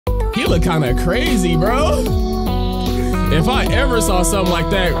look kind of crazy, bro. If I ever saw something like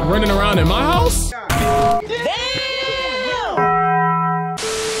that running around in my house.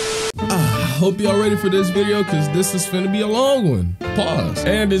 Hope y'all ready for this video, because this is finna be a long one. Pause.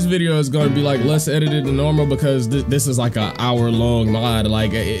 And this video is gonna be like less edited than normal because this is like an hour-long mod.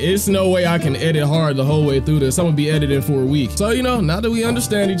 Like, it's no way I can edit hard the whole way through this. I'm gonna be editing for a week. So, you know, now that we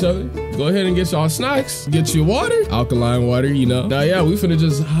understand each other, go ahead and get y'all snacks, get your water, alkaline water, you know. Now, yeah, we finna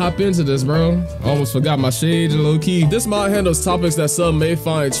just hop into this, bro. Almost forgot my shades and low key. This mod handles topics that some may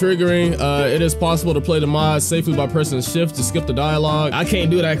find triggering. It is possible to play the mod safely by pressing shift to skip the dialogue. I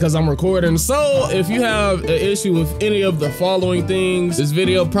can't do that because I'm recording. So if you have an issue with any of the following things, this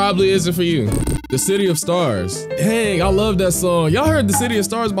video probably isn't for you. The City of Stars. Dang, I love that song. Y'all heard The City of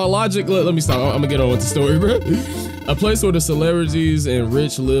Stars by Logic? Let me stop. I'm gonna get on with the story, bro. A place where the celebrities and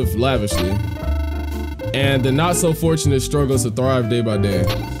rich live lavishly, and the not so fortunate struggles to thrive day by day.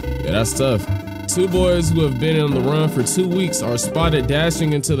 Yeah, that's tough. Two boys who have been on the run for 2 weeks are spotted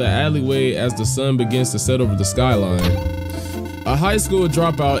dashing into the alleyway as the sun begins to set over the skyline. A high school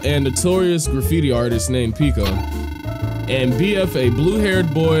dropout and notorious graffiti artist named Pico, and BF, a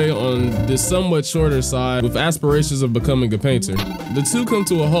blue-haired boy on the somewhat shorter side with aspirations of becoming a painter. The two come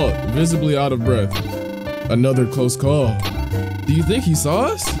to a halt, visibly out of breath. Another close call. Do you think he saw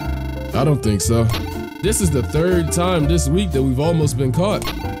us? I don't think so. This is the third time this week that we've almost been caught.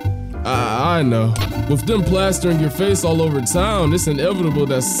 I know. With them plastering your face all over town, it's inevitable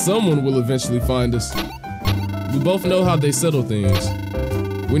that someone will eventually find us. We both know how they settle things.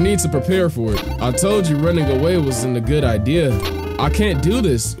 We need to prepare for it. I told you running away wasn't a good idea. I can't do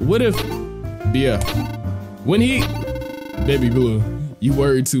this. What if... Yeah. When he... Baby Blue, you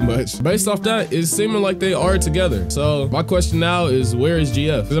worry too much. Based off that, it's seeming like they are together. So my question now is, where is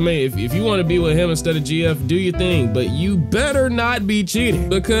GF? Because I mean, if you want to be with him instead of GF, do your thing. But you better not be cheating,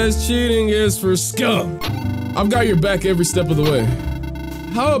 because cheating is for scum. I've got your back every step of the way.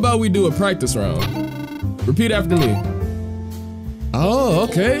 How about we do a practice round? Repeat after me. Oh,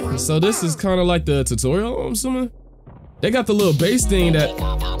 okay. So this is kind of like the tutorial, I'm assuming? They got the little bass thing that...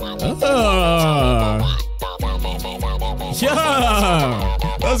 Yeah!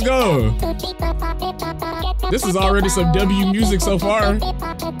 Let's go! This is already some W music so far. Let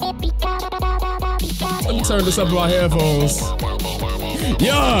me turn this up to my headphones.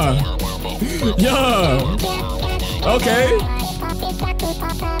 Yeah! Yeah! Okay.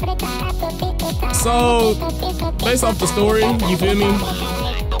 So, based off the story, you feel me?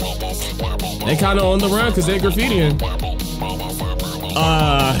 They kind of on the run because they're graffitiing.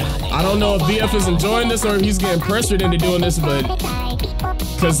 I don't know if BF is enjoying this or if he's getting pressured into doing this, but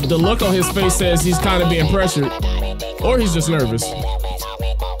because the look on his face says he's kind of being pressured, or he's just nervous.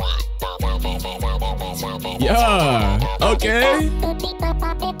 Yeah, okay.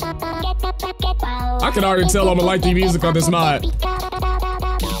 I can already tell I'm gonna like the music on this mod.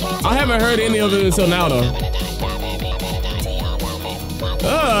 I haven't heard any of it until now, though.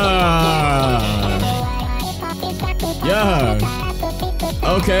 Yeah.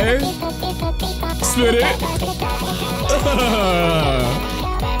 Okay. Spit it.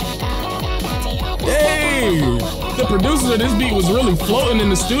 Hey, the producer of this beat was really floating in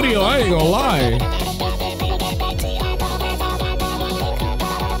the studio, I ain't gonna lie.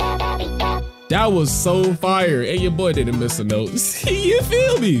 That was so fire. And your boy didn't miss a note. You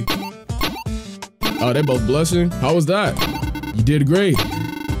feel me? Oh, they both blushing? How was that? You did great.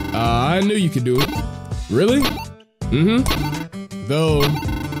 I knew you could do it. Really? Mm-hmm. Though,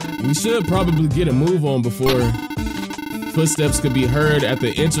 we should probably get a move on before footsteps could be heard at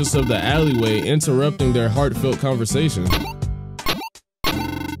the entrance of the alleyway, interrupting their heartfelt conversation.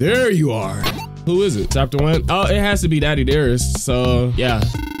 There you are. Who is it? Chapter 1? Oh, it has to be Daddy Dearest, so yeah.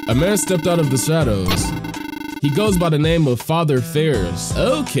 A man stepped out of the shadows. He goes by the name of Father Ferris.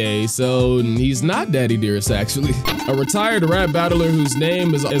 Okay, so he's not Daddy Dearest, actually. A retired rap battler whose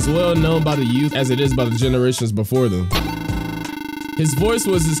name is as well known by the youth as it is by the generations before them. His voice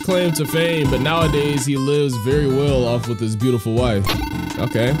was his claim to fame, but nowadays he lives very well off with his beautiful wife.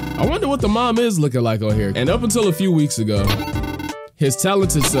 Okay, I wonder what the mom is looking like on here. And up until a few weeks ago, his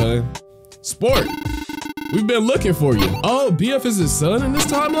talented son, Sport, we've been looking for you. Oh, BF is his son in this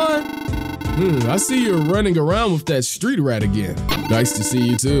timeline? I see you're running around with that street rat again. Nice to see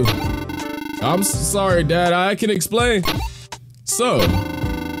you too. I'm sorry, Dad, I can explain. So,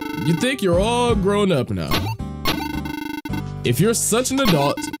 you think you're all grown up now. If you're such an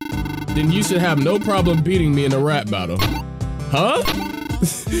adult, then you should have no problem beating me in a rap battle. Huh?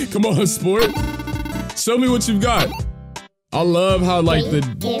 Come on, Sport. Show me what you've got. I love how like the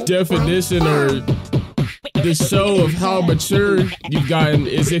definition or the show of how mature you've gotten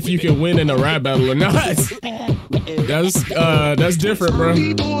is if you can win in a rap battle or not. That's different, bro.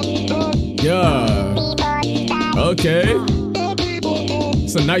 Yeah. Okay.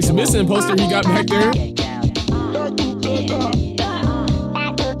 It's a nice missing poster he got back there.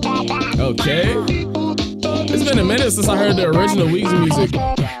 Okay. It's been a minute since I heard the original Weezy music.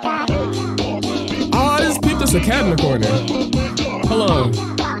 Oh, I just peeped us a cat in the corner. Hold on.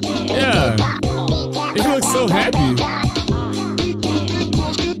 Yeah. He looks so happy.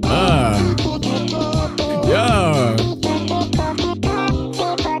 Yeah.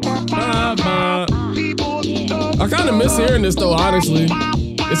 I kind of miss hearing this though, honestly.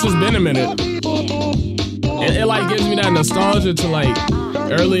 It's just been a minute. It like gives me that nostalgia to like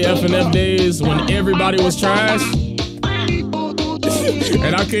early FNF days when everybody was trash.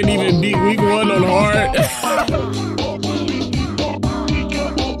 And I couldn't even beat week 1 on hard.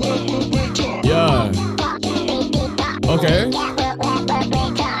 Yeah. Okay.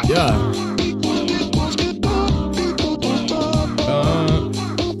 Yeah.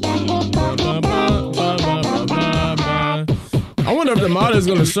 I wonder if the mod is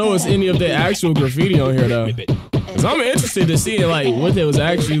gonna show us any of the actual graffiti on here though. Cause I'm interested to see like what they was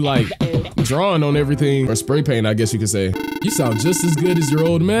actually like drawing on everything, or spray paint, I guess you could say. You sound just as good as your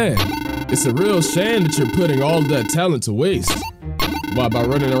old man. It's a real shame that you're putting all of that talent to waste. Why, by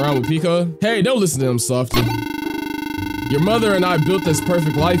running around with Pico? Hey, don't listen to him, softy. Your mother and I built this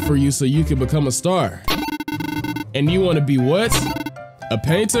perfect life for you so you could become a star. And you want to be what? A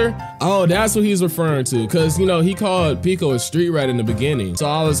painter? Oh, that's what he's referring to. Cause you know, he called Pico a street rat in the beginning. So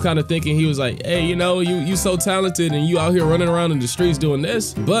I was kind of thinking he was like, hey, you know, you so talented and you out here running around in the streets doing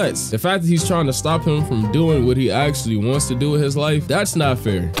this. But the fact that he's trying to stop him from doing what he actually wants to do with his life, that's not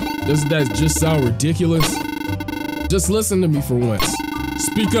fair. Doesn't that just sound ridiculous? Just listen to me for once.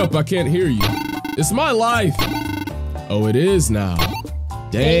 Speak up, I can't hear you. It's my life. Oh, it is now.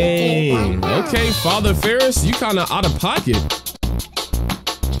 Dang. Okay, Father Ferris, you kind of out of pocket.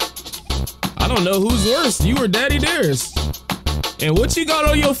 I don't know who's worse, you or Daddy Dearest. And what you got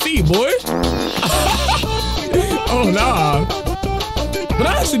on your feet, boy? Oh, nah. But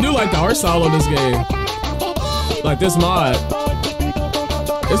I actually do like the art style of this game. Like this mod.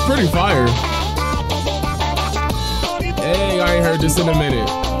 It's pretty fire. Dang, I ain't heard this in a minute.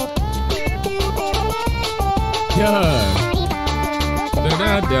 Yeah.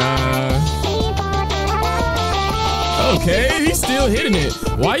 Da-da-da. Okay, he's still hitting it.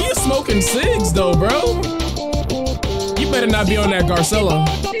 Why you smoking cigs though, bro? You better not be on that Garcello.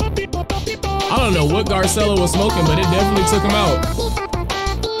 I don't know what Garcello was smoking, but it definitely took him out.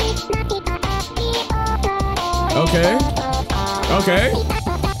 Okay. Okay.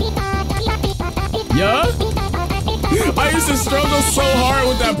 Yeah? I used to struggle so hard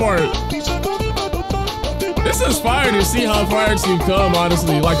with that part. This is fire to see how far you've come,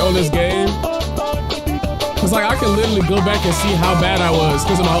 honestly, like on this game. Cause like I can literally go back and see how bad I was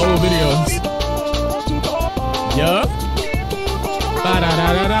because of my old videos. Yeah.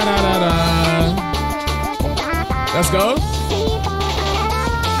 Ba-da-da-da-da-da-da. Let's go.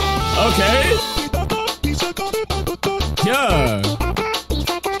 Okay. Yeah.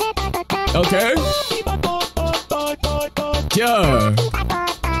 Okay. Yeah.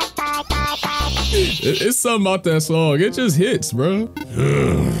 It's something about that song. It just hits, bro.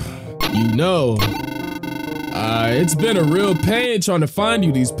 You know. It's been a real pain trying to find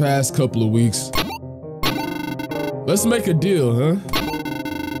you these past couple of weeks. Let's make a deal, huh?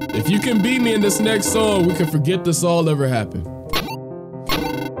 If you can beat me in this next song, we can forget this all ever happened.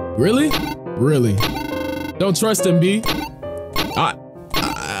 Really? Really? Don't trust him, B.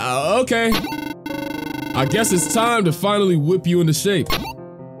 Okay. I guess it's time to finally whip you into shape.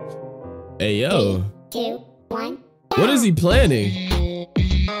 Hey, yo. 3, 2, 1. What is he planning?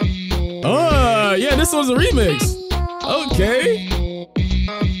 Oh, yeah, this one's a remix. Okay.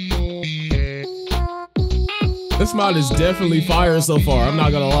 This mod is definitely fire so far, I'm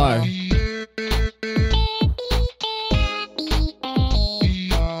not gonna lie.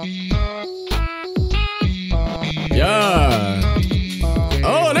 Yeah.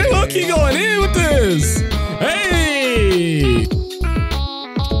 Oh, they low-key going in with this. Hey.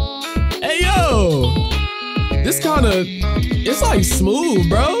 Hey, yo. This kinda, it's like smooth,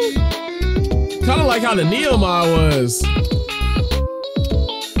 bro. Kinda like how the Neo mod was.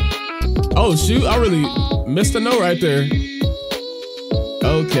 Oh shoot, I really missed a note right there.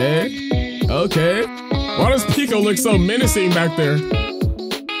 Okay, okay. Why does Pico look so menacing back there?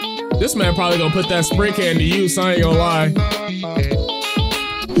 This man probably gonna put that spray can to use, so I ain't gonna lie.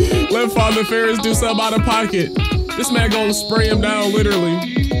 Let Father Ferris do something out of pocket. This man gonna spray him down, literally.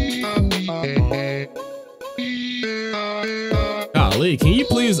 Hey, can you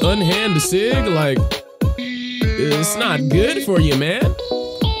please unhand the cig? Like, it's not good for you, man.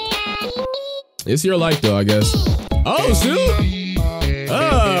 It's your life though, I guess. Oh, shoot.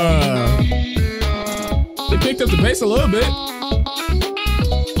 They picked up the pace a little bit.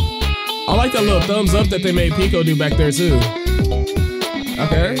 I like that little thumbs up that they made Pico do back there too.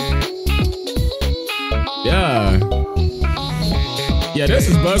 Okay. Yeah. Yeah, this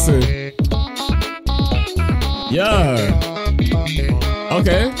is busting. Yeah.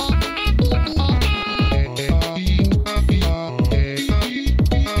 Okay.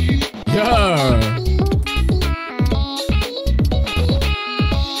 Yeah.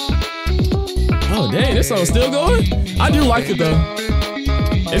 Oh dang, this song's still going? I do like it though.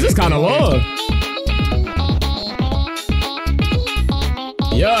 It's just kind of long.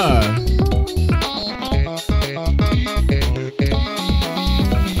 Yeah.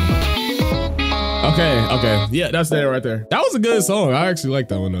 Okay. Yeah, that's it right there. That was a good song. I actually like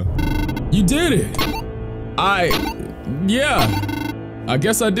that one though. You did it. Yeah. I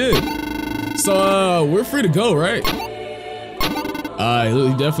guess I did. So, we're free to go, right? He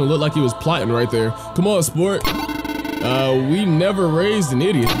definitely looked like he was plotting right there. Come on, sport. We never raised an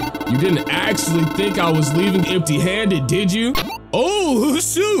idiot. You didn't actually think I was leaving empty-handed, did you? Oh,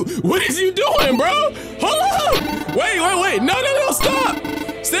 shoot. What is you doing, bro? Hold on. Wait. No, stop.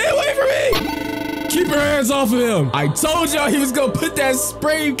 Stay away from me. Keep your hands off of him. I told y'all he was gonna put that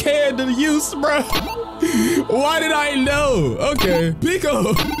spray can to use, bro. Why did I know? Okay,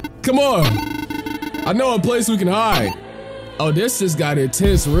 Pico, come on. I know a place we can hide. Oh, this just got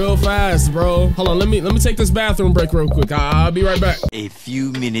intense real fast, bro. Hold on, let me take this bathroom break real quick. I'll be right back. A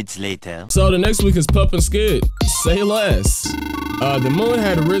few minutes later. So the next week is Pup and Skid. Say less. The moon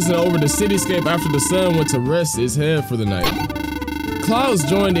had risen over the cityscape after the sun went to rest its head for the night. Clouds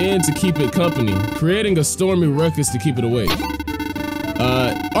joined in to keep it company, creating a stormy ruckus to keep it awake.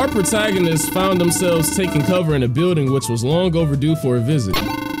 Our protagonists found themselves taking cover in a building which was long overdue for a visit.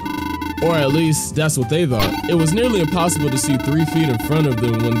 Or at least, that's what they thought. It was nearly impossible to see 3 feet in front of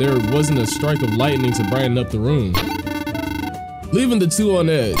them when there wasn't a strike of lightning to brighten up the room. Leaving the two on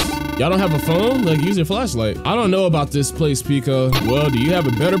edge. Y'all don't have a phone? Like, use your flashlight. I don't know about this place, Pico. Well, do you have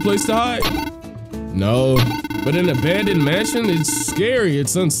a better place to hide? No. But an abandoned mansion, it's scary,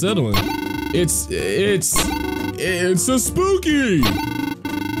 it's unsettling. It's a spooky.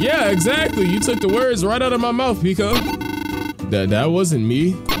 Yeah, exactly. You took the words right out of my mouth, Pico. That wasn't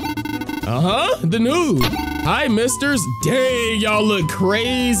me. The nude. Hi, misters. Dang, y'all look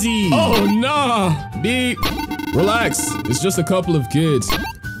crazy. Oh, nah. Beep. Relax. It's just a couple of kids.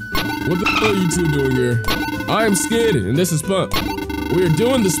 What the hell are you two doing here? I am Skid, and this is Pump. We are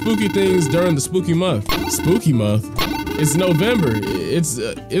doing the spooky things during the spooky month. Spooky month? It's November.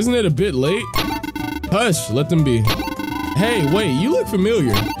 Isn't it a bit late? Hush, let them be. Hey, wait, you look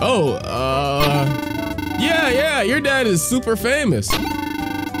familiar. Oh, yeah, your dad is super famous.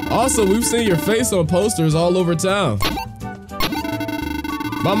 Also, we've seen your face on posters all over town.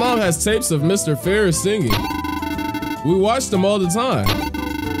 My mom has tapes of Mr. Ferris singing. We watch them all the time.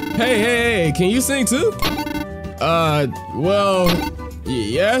 Hey, can you sing too? Well,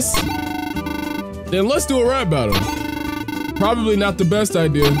 yes. Then let's do a rap battle. Probably not the best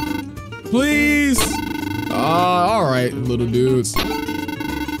idea. Please. All right, little dudes.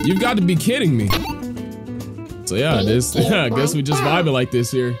 You've got to be kidding me. So yeah, I guess we just vibing like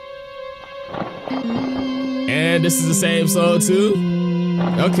this here. And this is the same song too.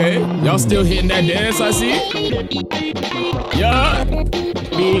 Okay, y'all still hitting that dance, I see. Yeah.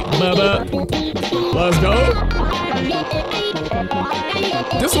 Beat, bubba. Let's go.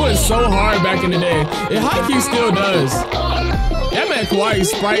 This was so hard back in the day. It high-key still does. That man Kawaii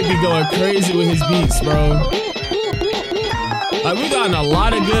Sprite be going crazy with his beats, bro. Like, we gotten a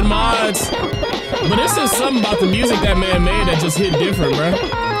lot of good mods, but it's just something about the music that man made that just hit different, bro.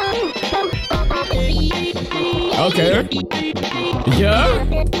 Okay. Yeah.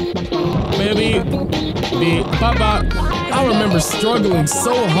 Baby. Beat. Papa. I remember struggling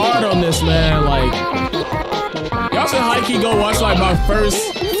so hard on this, man. Like, y'all should high-key go watch like my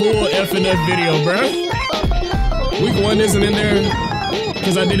first full FNF video, bruh. Week 1 isn't in there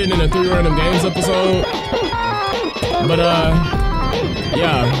because I did it in a 3 Random Games episode. But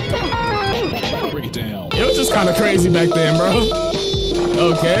yeah. Break it down. It was just kind of crazy back then, bro.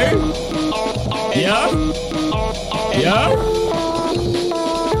 Okay. Yeah.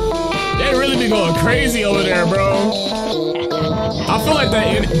 They really be going crazy over there, bro. I feel like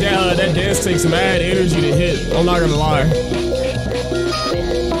that dance takes mad energy to hit. I'm not gonna lie.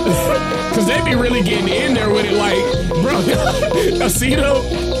 Cause they be really getting in there with it, like, bro. I see them.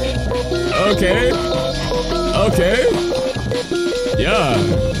 Okay. Yeah.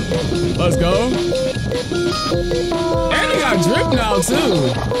 Let's go. And he got drip now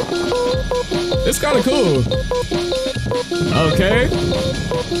too. It's kind of cool. Okay.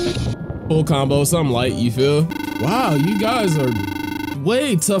 Full combo, something light, you feel? Wow, you guys are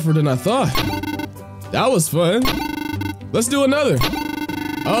way tougher than I thought. That was fun. Let's do another.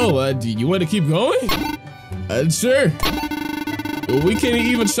 Oh, do you want to keep going? Sure. We can't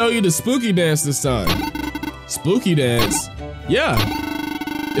even show you the spooky dance this time. Spooky dance? Yeah.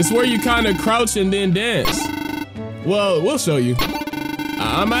 It's where you kind of crouch and then dance. Well, we'll show you.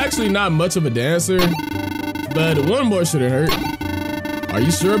 I'm actually not much of a dancer, but one more shouldn't hurt. Are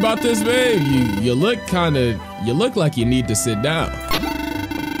you sure about this, babe? You look like you need to sit down.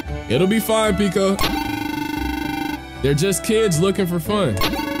 It'll be fine, Pico. They're just kids looking for fun.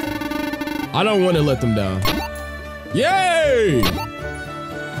 I don't want to let them down. Yay!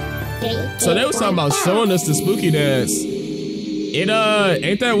 So they was talking about showing us the spooky dance. It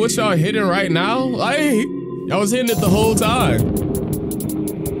ain't that what y'all hitting right now? Like, I was hitting it the whole time.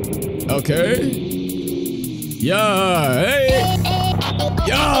 Okay. Yeah, hey.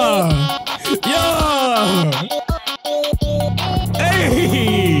 Yeah. Yeah.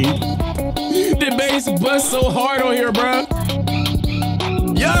 Hey. The bass bust so hard on here, bro.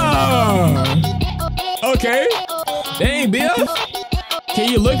 Yeah. Okay. Dang, Bill. Can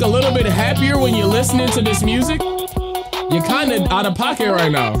you look a little bit happier when you're listening to this music? You're kind of out of pocket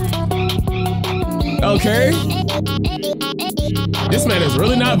right now. Okay. This man is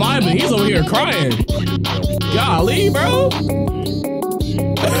really not vibing. He's over here crying. Golly, bro.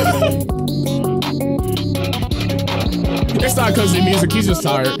 It's not because of the music. He's just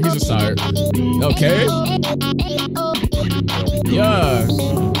tired. He's just tired. Okay. Yeah.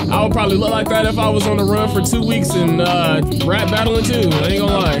 I would probably look like that if I was on the run for 2 weeks and rap battling too. I ain't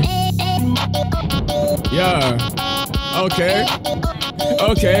gonna lie. Yeah. Okay.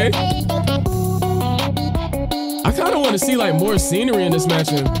 Okay. I kind of want to see like more scenery in this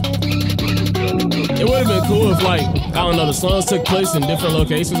matchup. It would have been cool if like, I don't know, the songs took place in different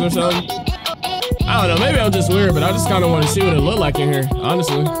locations or something. I don't know, maybe I'm just weird, but I just kind of want to see what it looked like in here,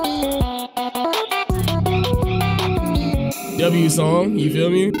 honestly. W song, you feel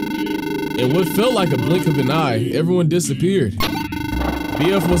me? And what felt like a blink of an eye, everyone disappeared.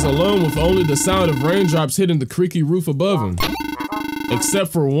 BF was alone with only the sound of raindrops hitting the creaky roof above him.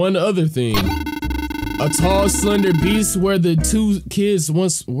 Except for one other thing. A tall, slender beast where the two kids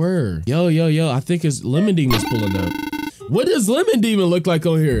once were. Yo, I think it's Lemon Demon's pulling up. What does Lemon Demon look like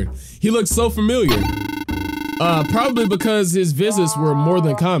on here? He looks so familiar. Probably because his visits were more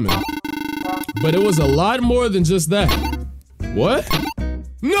than common. But it was a lot more than just that. What?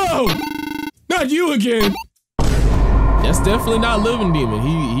 No! Not you again! That's definitely not Lemon Demon.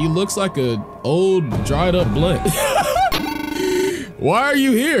 He looks like an old, dried up blunt. Why are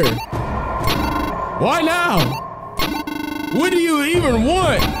you here? Why now? What do you even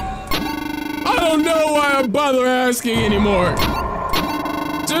want? I don't know why I bother asking anymore.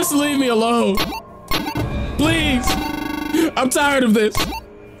 Just leave me alone. Please. I'm tired of this.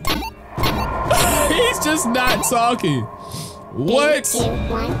 He's just not talking. What?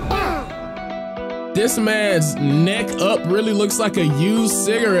 This man's neck up really looks like a used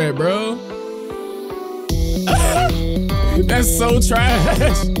cigarette, bro. That's so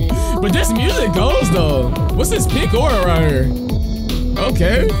trash. But this music goes though. What's this Pico around here?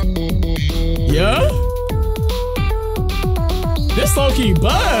 Okay. Yeah? This low-key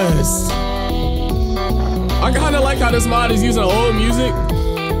buzz. I kinda like how this mod is using old music,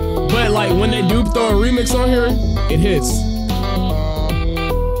 but like when they do throw a remix on here, it hits.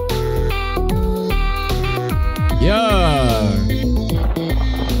 Yeah.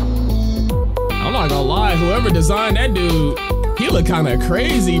 I'm not gonna lie, whoever designed that dude, he look kinda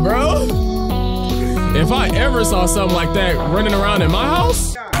crazy, bro. If I ever saw something like that running around in my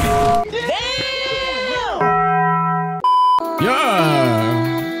house. Yeah.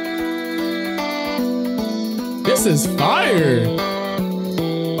 This is fire.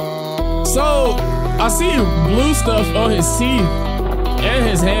 So, I see blue stuff on his teeth and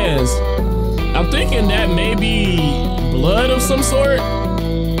his hands. I'm thinking that may be blood of some sort.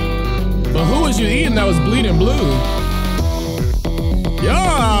 But who was you eating that was bleeding blue?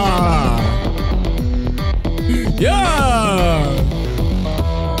 Yeah! Yeah!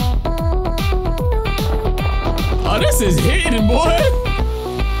 Oh, this is hitting, boy!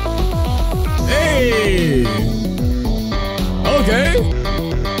 Hey! Okay.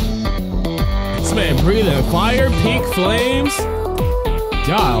 This man breathing fire, pink flames.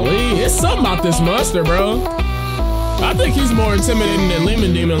 Golly, it's something about this monster, bro. I think he's more intimidating than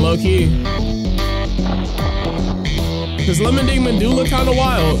Lemon Demon, low-key. Cause Lemon Demon do look kind of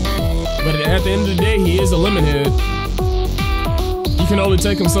wild, but at the end of the day, he is a lemon head. You can only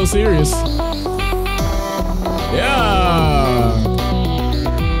take him so serious. Yeah.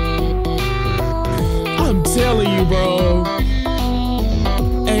 I'm telling you, bro.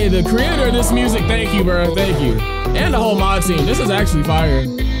 Hey, the creator of this music, thank you, bro. Thank you. And the whole mod team. This is actually fire.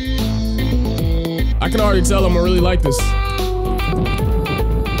 I can already tell I'm gonna really like this.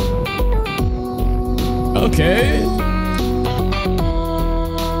 Okay.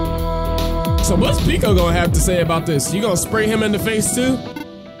 So what's Pico gonna have to say about this? You gonna spray him in the face too?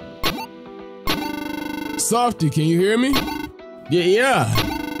 Softy, can you hear me? Yeah.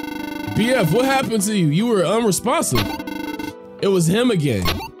 BF, what happened to you? You were unresponsive. It was him again.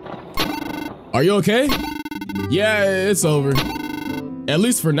 Are you okay? Yeah, it's over. At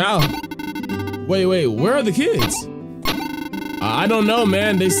least for now. Wait, where are the kids? I don't know,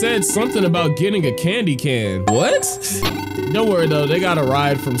 man. They said something about getting a candy can. What? Don't worry though, they got a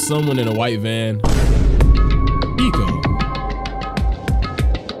ride from someone in a white van.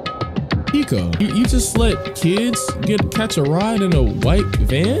 Pico, you just let kids catch a ride in a white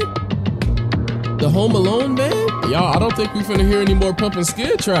van? The Home Alone van? Y'all, I don't think we finna hear any more Pump and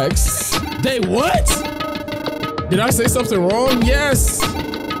Skid tracks. They what? Did I say something wrong? Yes.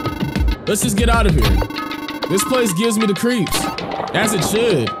 Let's just get out of here. This place gives me the creeps, as it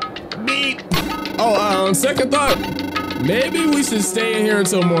should. Beep. Oh, on second thought, maybe we should stay in here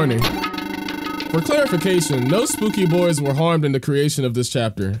until morning. For clarification, no spooky boys were harmed in the creation of this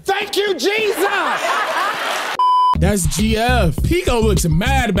chapter. Thank you, Jesus! That's GF. Pico looks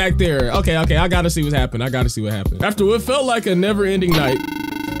mad back there. Okay, I gotta see what happened. After what felt like a never-ending night,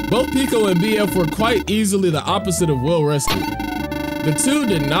 both Pico and BF were quite easily the opposite of well-rested. The two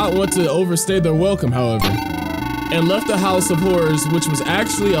did not want to overstay their welcome, however, and left the house of horrors, which was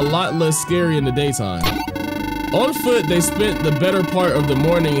actually a lot less scary in the daytime. On foot, they spent the better part of the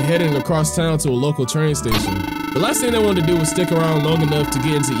morning heading across town to a local train station. The last thing they wanted to do was stick around long enough to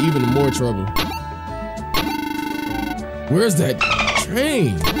get into even more trouble. Where's that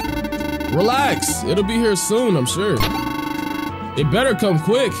train? Relax, it'll be here soon, I'm sure. It better come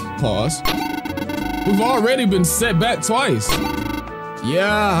quick. Pause. We've already been set back twice.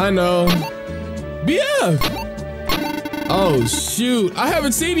 Yeah, I know. BF! Oh shoot, I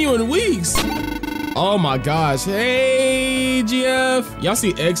haven't seen you in weeks. Oh my gosh, hey GF. Y'all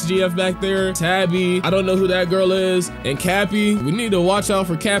see XGF back there? Tabby, I don't know who that girl is. And Cappy, we need to watch out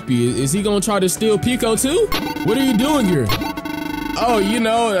for Cappy. Is he gonna try to steal Pico too? What are you doing here? Oh, you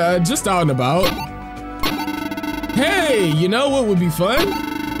know, just out and about. Hey, you know what would be fun?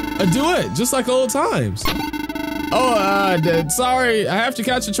 A duet, just like old times. Oh, sorry, I have to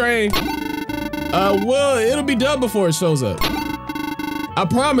catch a train. Well, it'll be done before it shows up. I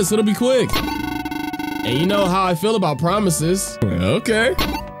promise it'll be quick. And you know how I feel about promises. Okay.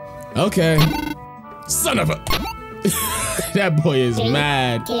 Son of a... That boy is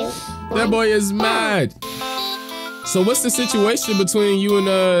mad. That boy is mad. So what's the situation between you and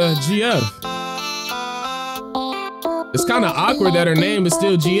GF? It's kind of awkward that her name is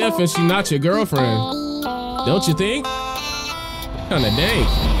still GF and she's not your girlfriend. Don't you think? Kind of dank.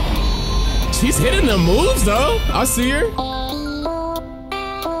 She's hitting the moves though. I see her.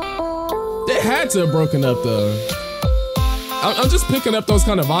 They had to have broken up though. I'm just picking up those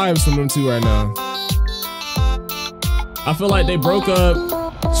kind of vibes from them two right now. I feel like they broke up.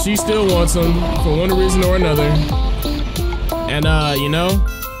 She still wants him for one reason or another. And you know,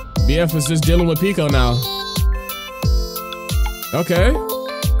 BF is just dealing with Pico now. Okay.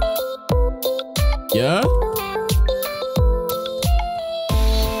 Yeah.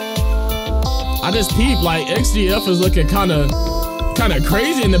 I just peeped like XGF is looking kind of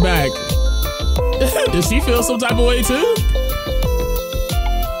crazy in the back. Does she feel some type of way too?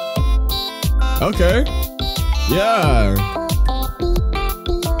 Okay. Yeah.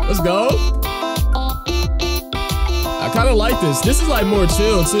 Let's go. I kind of like this. This is like more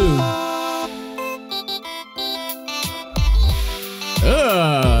chill too.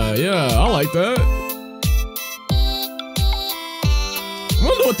 Yeah, I like that. I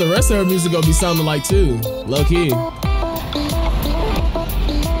wonder what the rest of her music gonna be sounding like too. Low key.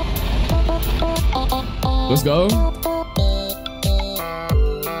 Let's go.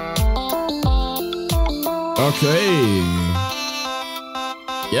 Okay.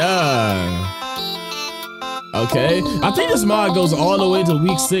 Yeah. Okay. I think this mod goes all the way to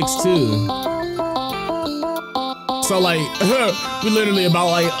week 6 too. So like, we're literally about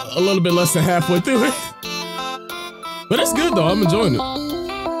like a little bit less than halfway through it. But it's good though, I'm enjoying it.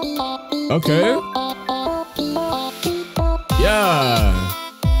 Okay. Yeah.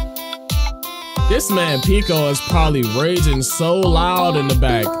 This man Pico is probably raging so loud in the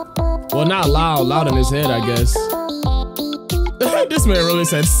back. Well, not loud, loud in his head, I guess. This man really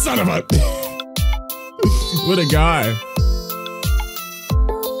said, son of a... What a guy.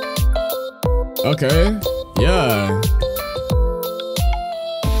 Okay, yeah.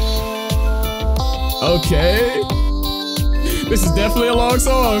 Okay. This is definitely a long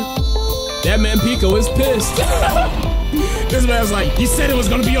song. That man Pico is pissed. This man's like, you said it was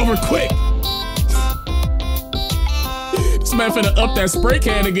gonna be over quick. This man finna up that spray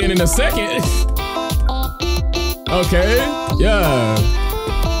can again in a second. Okay, yeah.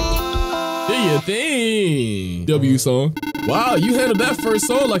 Do your thing. W song. Wow, you handled that first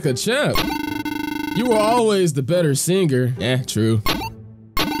song like a champ. You were always the better singer. True.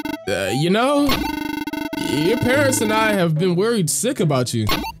 You know, your parents and I have been worried sick about you.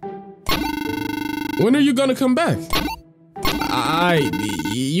 When are you gonna come back?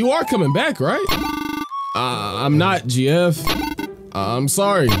 You are coming back, right? I'm not, GF. I'm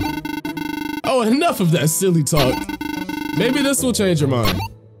sorry. Oh, enough of that silly talk. Maybe this will change your mind.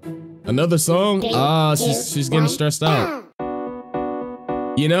 Another song? She's getting stressed out.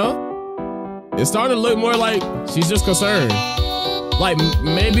 You know? It's starting to look more like she's just concerned. Like,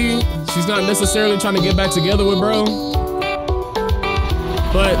 maybe she's not necessarily trying to get back together with bro,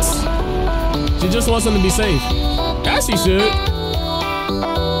 but she just wants him to be safe. As she should.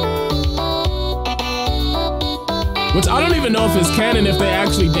 Which I don't even know if it's canon if they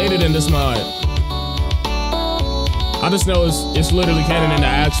actually dated in this mod. I just know it's literally canon in the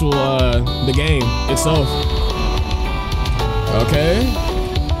actual, the game itself. Okay.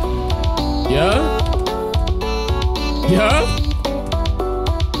 Yeah? Yeah?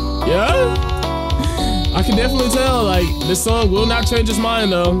 Yeah? I can definitely tell, like, this song will not change his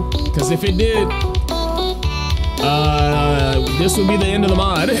mind though. Cause if it did, this would be the end of the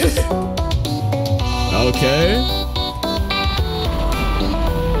mod. Okay.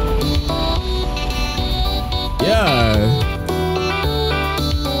 Yeah.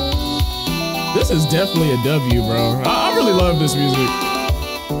 This is definitely a W, bro. I really love this music.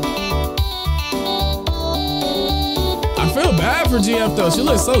 I feel bad for GF though. She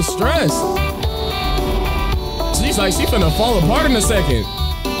looks so stressed. She's like, she finna fall apart in a second.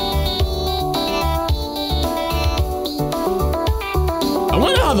 I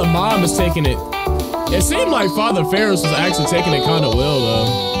wonder how the mom is taking it. It seemed like Father Ferris was actually taking it kind of well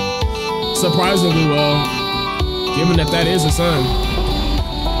though. Surprisingly well, given that that is his son.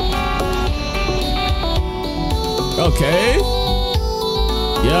 Okay.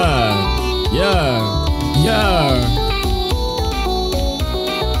 Yeah. Yeah. Yeah.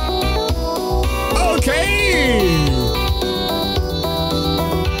 Okay.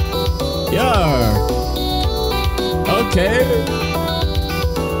 Yeah. Okay.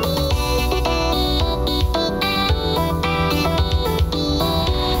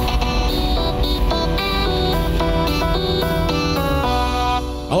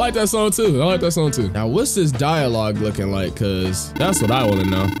 I like that song too. I like that song too. Now, what's this dialogue looking like? Cause that's what I want to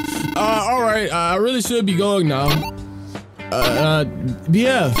know. All right, I really should be going now.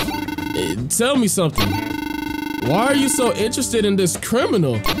 BF, tell me something. Why are you so interested in this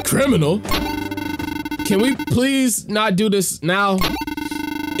criminal? Criminal? Can we please not do this now?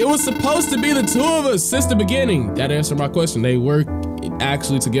 It was supposed to be the two of us since the beginning. That answered my question. They work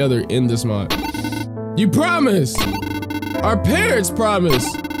actually together in this mod. You promised. Our parents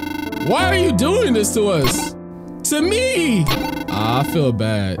promised. Why are you doing this to us? To me. I feel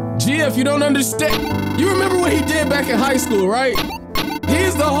bad. GF, you don't understand. You remember what he did back in high school, right?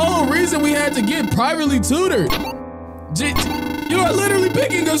 He's the whole reason we had to get privately tutored. You are literally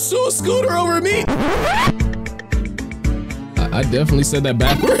picking a scooter over me. I definitely said that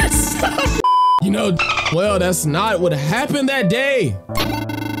backwards. You know, well, that's not what happened that day.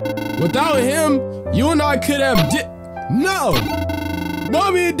 Without him, you and I could have No!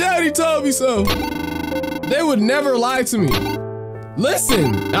 Mommy and Daddy told me so. They would never lie to me.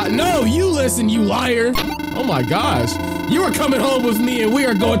 Listen! No, you listen, you liar! Oh my gosh. You are coming home with me and we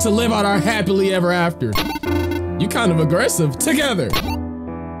are going to live out our happily ever after. You kind of aggressive. Together.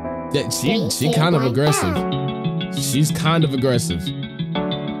 Yeah, she kind of aggressive. She's kind of aggressive.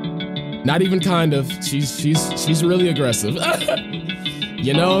 Not even kind of. She's really aggressive.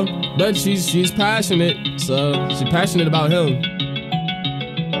 You know? But she's passionate, so she's passionate about him.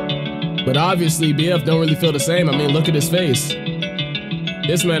 But obviously, BF don't really feel the same. I mean, look at his face.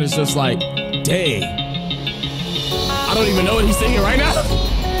 This man is just like, dang. I don't even know what he's thinking right now.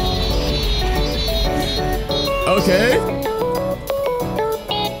 Okay.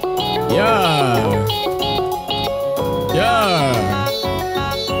 Yeah. Yeah.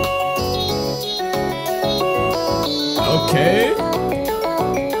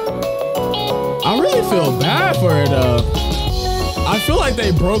 I really feel bad for her though. I feel like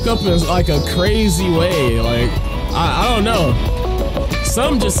they broke up in like a crazy way. Like, I don't know.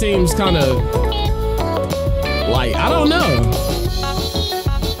 Some just seems kind of like, I don't know.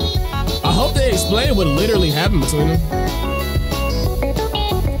 I hope they explain what literally happened between them.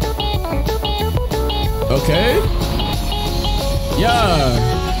 Okay. Yeah.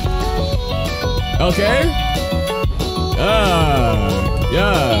 Okay.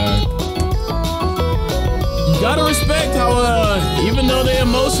 Yeah. You gotta respect how, even though their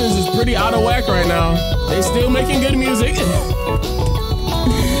emotions is pretty out of whack right now, they still making good music.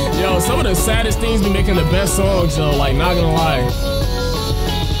 Yo, some of the saddest things be making the best songs, though, like, not gonna lie.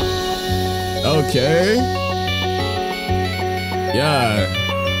 Okay. Yeah.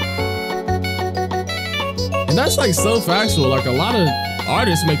 And that's like so factual. Like a lot of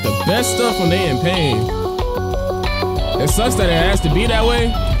artists make the best stuff when they in pain. It sucks that it has to be that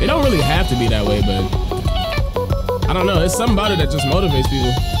way. It don't really have to be that way, but I don't know. There's something about it that just motivates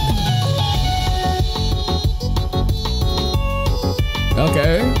people.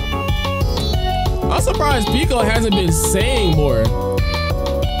 Okay. I'm surprised Pico hasn't been saying more.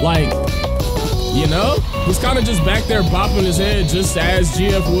 Like, you know? He's kind of just back there bopping his head just as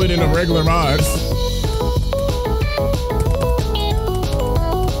GF would in a regular vibes.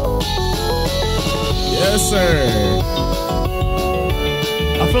 Yes, sir.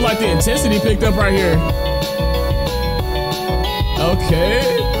 I feel like the intensity picked up right here. Okay.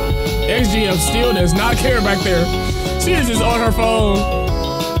 XGF still does not care back there. She is just on her phone.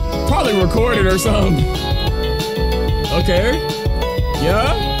 Probably recorded or something. Okay.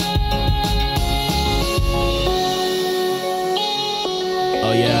 Yeah.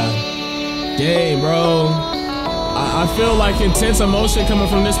 Oh yeah. Dang, bro. I feel like intense emotion coming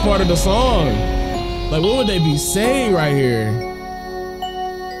from this part of the song. Like, what would they be saying right here?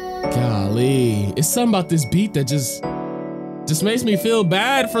 Golly. It's something about this beat that just makes me feel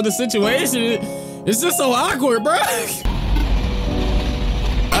bad for the situation. It's just so awkward, bro.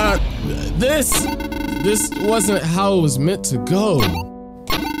 This wasn't how it was meant to go.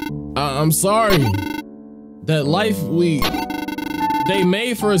 I'm sorry. That life they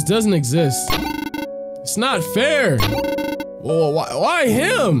made for us doesn't exist. It's not fair. Well, why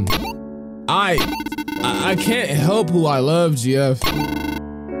him? I can't help who I love, GF.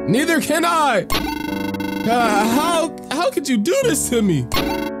 Neither can I. How could you do this to me?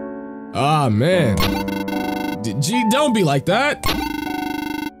 Ah, man. G, don't be like that.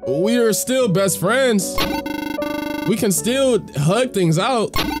 We are still best friends. We can still hug things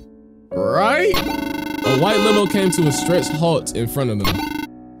out, right? A white limo came to a stretched halt in front of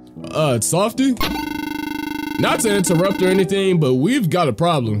them. Softy? Not to interrupt or anything, but we've got a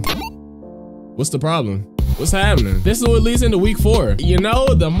problem. What's the problem? What's happening? This is what leads into week 4. You know,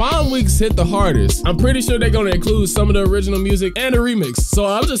 the mom weeks hit the hardest. I'm pretty sure they're gonna include some of the original music and a remix, so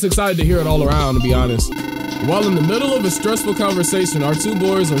I'm just excited to hear it all around, to be honest. While in the middle of a stressful conversation, our two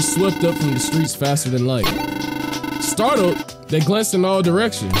boys are swept up from the streets faster than light. Startled, they glance in all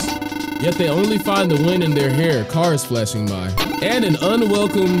directions, yet they only find the wind in their hair, cars flashing by, and an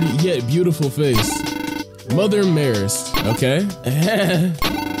unwelcomed yet beautiful face. Mother Marist. Okay.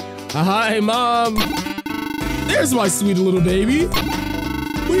 Hi, Mom. There's my sweet little baby.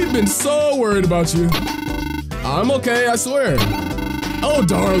 We've been so worried about you. I'm okay, I swear. Oh,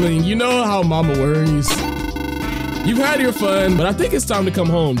 darling, you know how Mama worries. You've had your fun, but I think it's time to come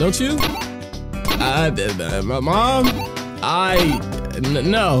home, don't you? Mom,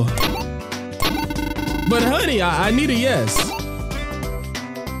 no. But honey, I need a yes.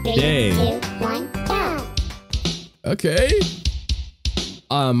 3, Dang. 2, 1, go. Okay.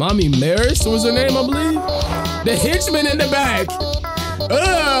 Mommy Maris was her name, I believe. The henchman in the back.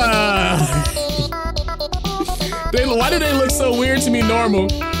 Why do they look so weird to me normal?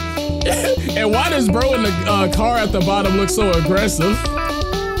 And why does bro in the car at the bottom look so aggressive?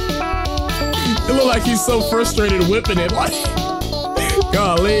 It look like he's so frustrated whipping it. Like,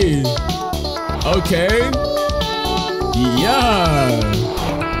 golly. Okay. Yeah.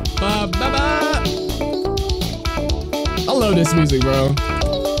 Ba-ba-ba. I love this music, bro.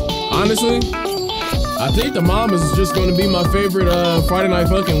 Honestly, I think the mom is just gonna be my favorite Friday Night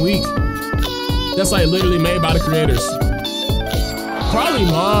Funkin' week. That's like literally made by the creators. Probably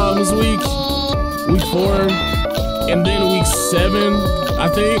Mom's week, week 4, and then week 7, I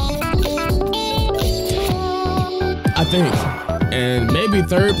think. And maybe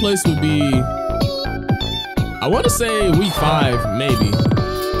third place would be, I want to say week 5, maybe.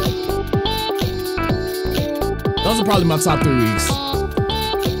 Those are probably my top 3 weeks.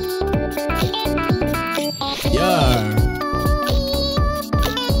 Yeah.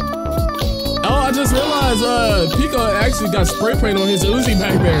 Oh, just realized Pico actually got spray paint on his Uzi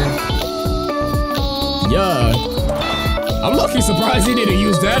back there. Yeah. I'm lucky surprised he didn't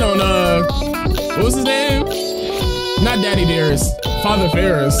use that on what was his name? Not Daddy Dearest, Father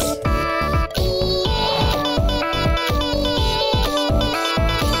Ferris.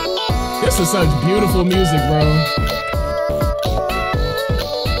 This is such beautiful music, bro.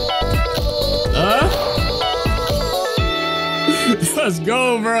 Let's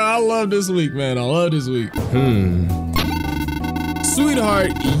go, bro. I love this week, man. I love this week.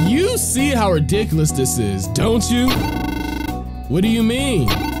 Sweetheart, you see how ridiculous this is, don't you? What do you mean?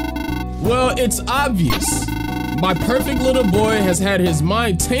 Well, it's obvious. My perfect little boy has had his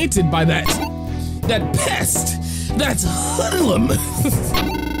mind tainted by that pest, that hoodlum.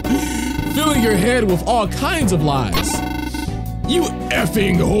 Filling your head with all kinds of lies. You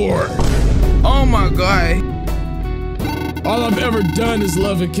effing whore. Oh my God. All I've ever done is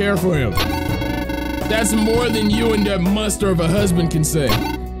love and care for him. That's more than you and that monster of a husband can say.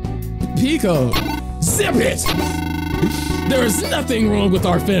 Pico, zip it! There is nothing wrong with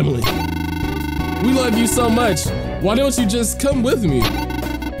our family. We love you so much. Why don't you just come with me?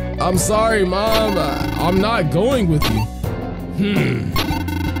 I'm sorry, Mom. I'm not going with you.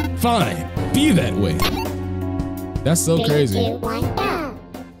 Fine, be that way. That's so crazy.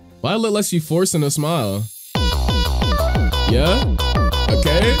 Violet lets you forcing a smile. Yeah?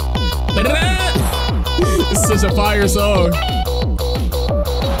 Okay. It's such a fire song.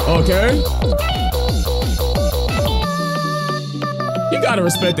 Okay. You gotta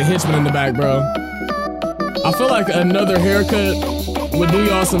respect the henchman in the back, bro. I feel like another haircut would do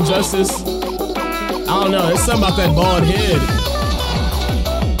y'all some justice. I don't know, it's something about that bald head.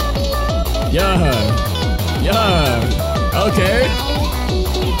 Yeah. Yeah. Okay.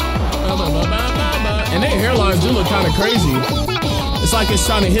 And their hairlines do look kind of crazy. It's like it's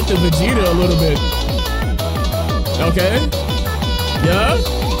trying to hit the Vegeta a little bit. Okay. Yeah.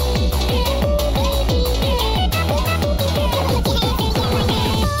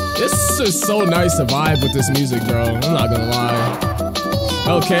 It's just so nice to vibe with this music, bro. I'm not gonna lie.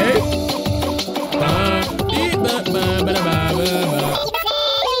 Okay.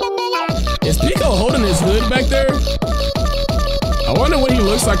 Is Pico holding his hood back there? I wonder what he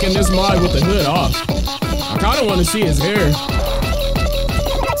looks like in this mod with the hood off. I kinda wanna see his hair.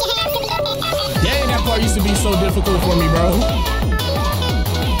 Dang, that part used to be so difficult for me, bro.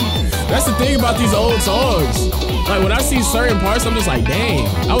 That's the thing about these old songs. Like when I see certain parts, I'm just like, dang,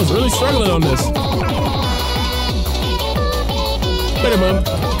 I was really struggling on this. Wait a minute.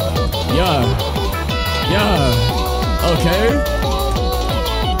 Yeah. Yeah. Okay.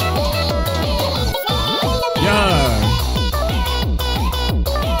 Yeah.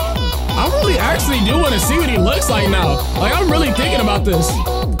 I really actually do want to see what he looks like now. Like, I'm really thinking about this.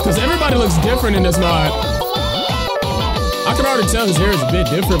 Because everybody looks different in this mod. I can already tell his hair is a bit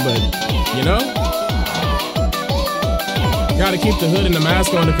different, but, you know? Gotta keep the hood and the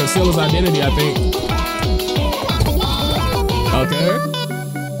mask on to conceal his identity, I think. Okay.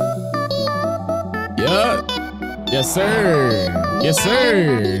 Yeah. Yes, sir. Yes,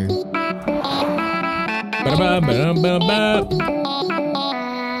 sir. Ba-da-ba-ba-ba-ba.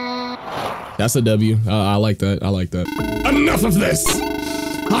 That's a W. I like that. I like that. Enough of this!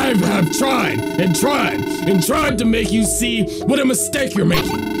 I have tried and tried and tried to make you see what a mistake you're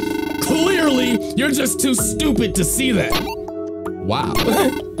making. Clearly, you're just too stupid to see that. Wow.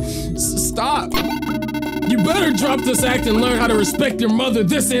 Stop. You better drop this act and learn how to respect your mother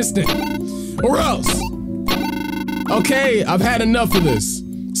this instant. Or else. Okay, I've had enough of this.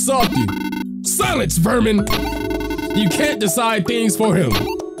 Softy. Silence, vermin! You can't decide things for him.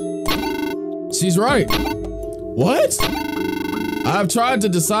 She's right. What? I've tried to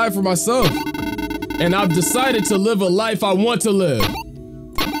decide for myself, and I've decided to live a life I want to live.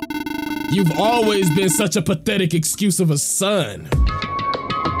 You've always been such a pathetic excuse of a son.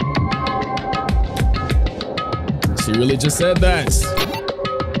 She really just said that.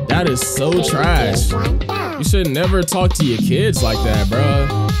 That is so trash. You should never talk to your kids like that, bro.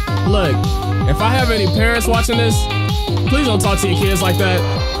 Look, if I have any parents watching this, please don't talk to your kids like that.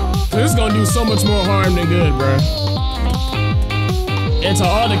 Cause it's gonna do so much more harm than good, bro. And to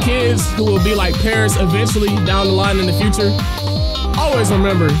all the kids who will be like parents eventually down the line in the future, always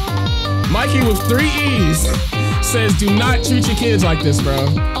remember, Mikeeey with 3 E's says do not treat your kids like this, bro.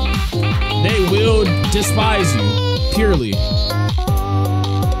 They will despise you, purely.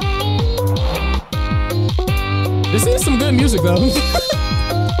 This is some good music though.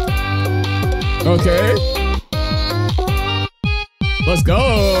 Okay. Let's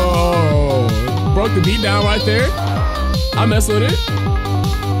go. Broke the beat down right there. I mess with it.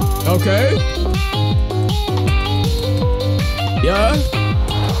 Okay. Yeah.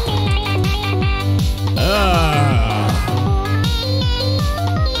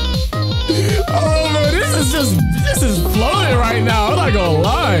 Oh man, this is floating right now. I'm not gonna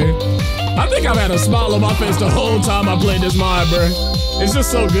lie. I think I've had a smile on my face the whole time I played this mod, bro. It's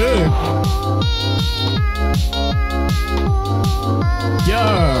just so good.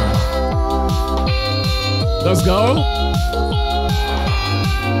 Yeah. Let's go.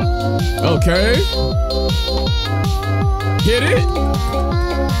 Okay. Get it?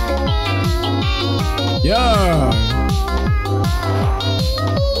 Yeah.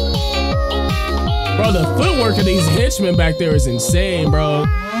 Bro, the footwork of these henchmen back there is insane, bro.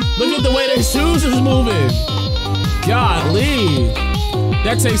 Look at the way their shoes is moving. Golly.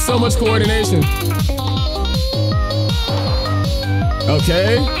 That takes so much coordination.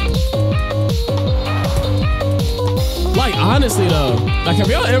 Okay. Like, honestly though, like, have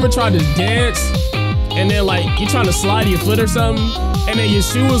y'all ever tried to dance and then like you trying to slide your foot or something and then your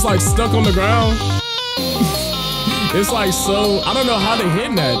shoe was like stuck on the ground? It's like so, I don't know how they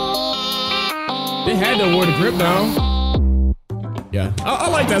hitting that. They had to wear the grip down. Yeah, I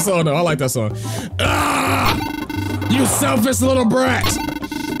like that song though, I like that song. Ah! You selfish little brat!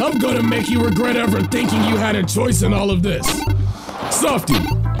 I'm gonna make you regret ever thinking you had a choice in all of this. Softy,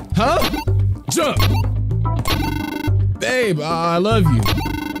 huh? Jump. Babe, I love you.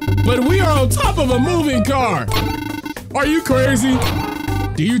 But we are on top of a moving car. Are you crazy?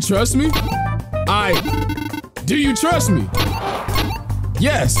 Do you trust me? Do you trust me?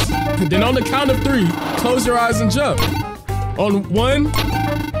 Yes. Then on the count of 3, close your eyes and jump. On 1,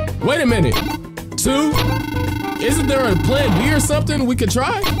 wait a minute. 2, isn't there a plan B or something we could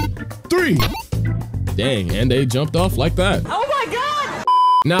try? 3. Dang, and they jumped off like that. Oh my God!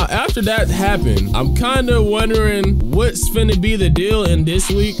 Now, after that happened, I'm kind of wondering what's finna be the deal in this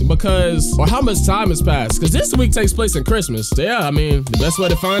week because, or how much time has passed, because this week takes place in Christmas. So yeah, I mean, the best way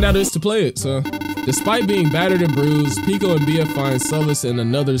to find out is to play it, so. Despite being battered and bruised, Pico and Bia find solace in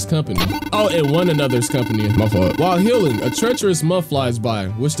another's company. Oh, in one another's company, my fault. While healing, a treacherous month flies by,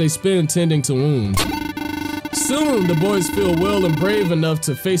 which they spend tending to wounds. Soon, the boys feel well and brave enough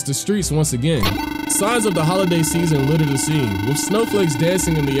to face the streets once again. Signs of the holiday season litter the scene, with snowflakes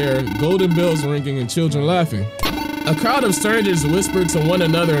dancing in the air, golden bells ringing, and children laughing. A crowd of strangers whisper to one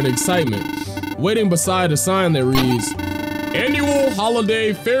another in excitement, waiting beside a sign that reads, Annual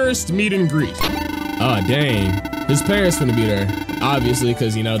Holiday Fairest Meet and Greet. Oh, dang. His parents finna be there. Obviously,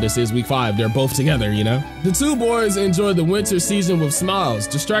 because, you know, this is week 5. They're both together, you know? The 2 boys enjoy the winter season with smiles,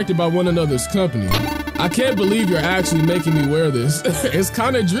 distracted by one another's company. I can't believe you're actually making me wear this. It's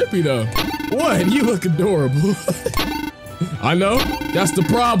kind of drippy, though. What? You look adorable. I know. That's the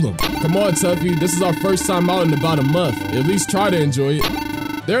problem. Come on, Tuffy. This is our first time out in about a month. At least try to enjoy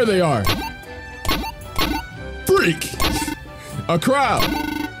it. There they are. Freak. A crowd.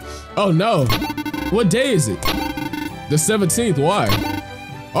 Oh, no. What day is it? The 17th, why?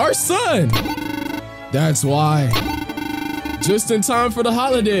 Our son! That's why. Just in time for the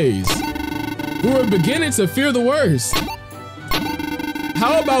holidays. We were beginning to fear the worst.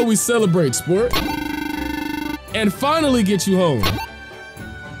 How about we celebrate, sport? And finally get you home.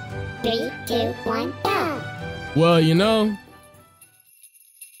 3, 2, 1, go! Well, you know,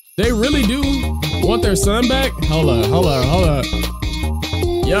 they really do want their son back? Hold up.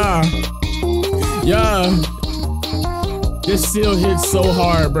 Yeah. This still hits so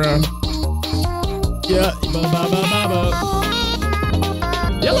hard, bro. Yeah.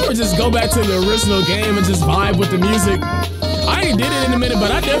 Y'all ever just go back to the original game and just vibe with the music? I ain't did it in a minute, but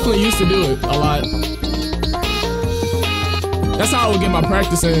I definitely used to do it a lot. That's how I would get my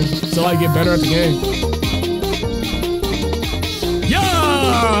practice in, so I get better at the game.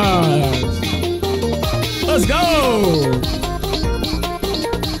 Yeah! Let's go!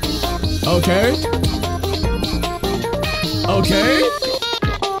 Okay.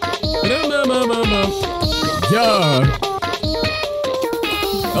 Yeah.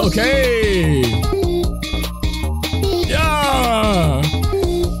 Okay. Yeah.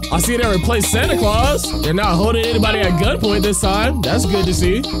 I see they replaced Santa Claus. They're not holding anybody at gunpoint this time. That's good to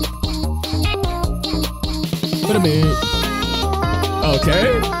see. Wait a minute.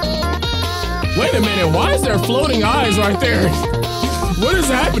 Okay. Wait a minute. Why is there floating eyes right there? What is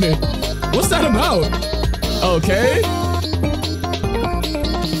happening? What's that about? Okay.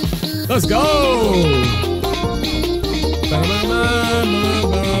 Let's go.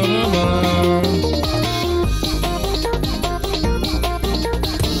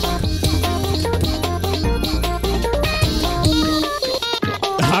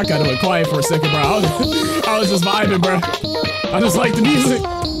 I kinda went quiet for a second, bro. I was just vibing, bro. I just like the music.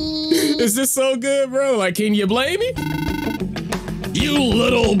 It's just so good, bro. Like, can you blame me? You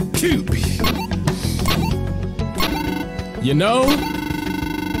little poop. You know,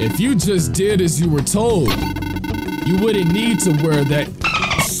 if you just did as you were told, you wouldn't need to wear that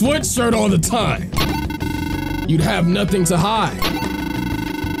sweatshirt all the time. You'd have nothing to hide.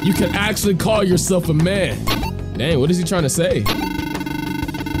 You could actually call yourself a man. Dang, what is he trying to say?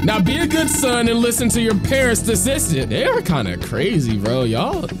 Now be a good son and listen to your parents' decision. They are kind of crazy, bro.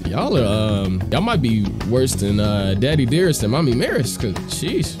 Y'all might be worse than Daddy Dearest and Mommy Maris, cause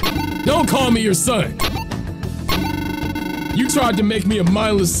sheesh. Don't call me your son. You tried to make me a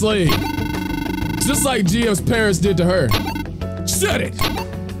mindless slave, just like GM's parents did to her. Shut it.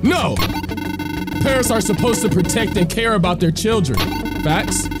 No. Parents are supposed to protect and care about their children.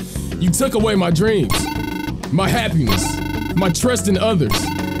 Facts. You took away my dreams, my happiness, my trust in others,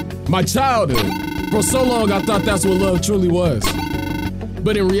 my childhood. For so long, I thought that's what love truly was.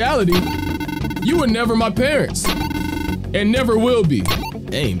 But in reality, you were never my parents, and never will be.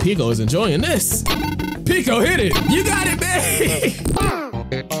 Dang, Pico is enjoying this. Pico, hit it. You got it, man.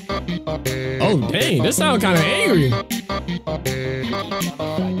 Oh, dang, this sounds kind of angry.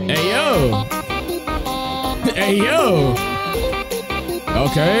 Hey, yo. Hey, yo.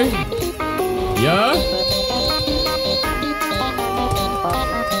 Okay. Yeah.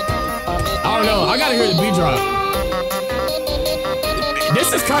 I don't know. I gotta hear the beat drop.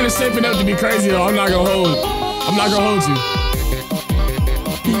 This is kind of shaping up to be crazy, though. I'm not gonna hold you.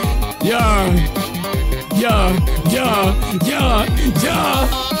 Yeah.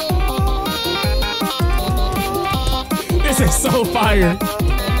 This is so fire.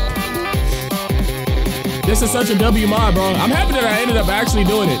 This is such a W mod, bro. I'm happy that I ended up actually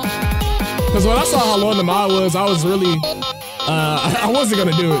doing it. Because when I saw how long the mod was, I was really, I wasn't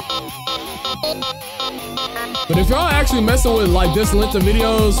gonna do it. But if y'all actually messing with like this length of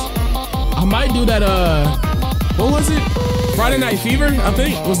videos, I might do that, what was it? Friday Night Fever, I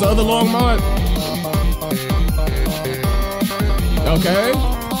think, was the other long mod. Okay.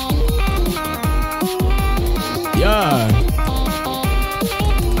 Yeah.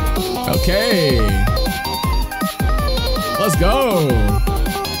 Okay. Let's go.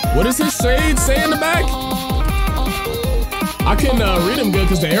 What does his shade say in the back? I couldn't read him good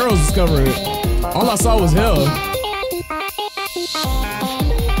because the arrows was covering it. All I saw was hell.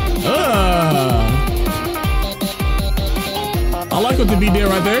 I like what the beat did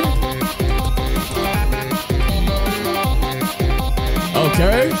right there.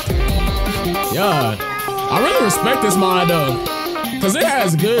 Okay. Yeah. I really respect this mod though, because it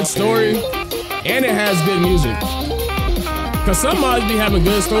has good story and it has good music. Because some mods be having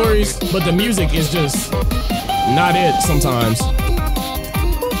good stories, but the music is just not it sometimes.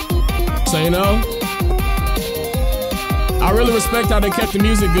 So, you know, I really respect how they kept the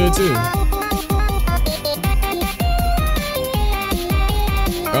music good too.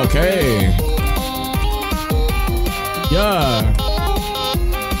 Okay. Yeah.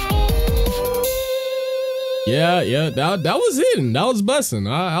 Yeah, that was it. That was bussin'.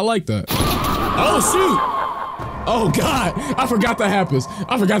 I like that. Oh, shoot. Oh, God. I forgot that happens.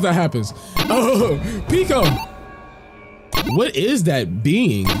 Oh, Pico. What is that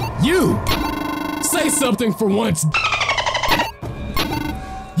being? You. Say something for once.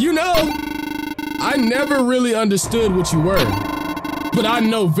 You know, I never really understood what you were. But I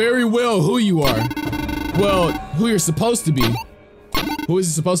know very well who you are. Well, who you're supposed to be. Who is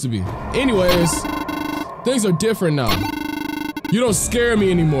it supposed to be? Anyways, things are different now. You don't scare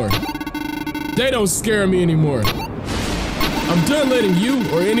me anymore. They don't scare me anymore. I'm done letting you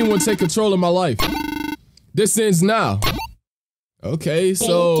or anyone take control of my life. This ends now. Okay,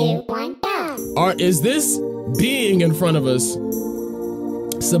 so is this being in front of us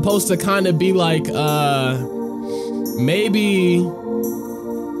supposed to kind of be like, maybe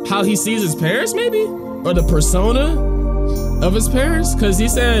how he sees his parents, maybe? Or the persona of his parents? Because he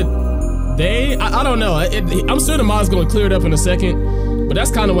said they, I don't know. I'm sure the mod's gonna clear it up in a second, but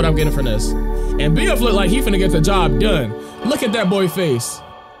that's kind of what I'm getting from this. And BF looked like he finna get the job done. Look at that boy face.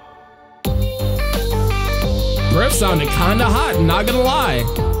 Breath sounded kinda hot, not gonna lie.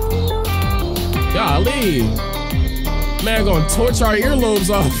 Golly. Man gonna torch our earlobes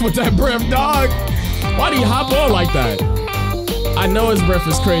off with that breath, dog. Why do you hop on like that? I know his breath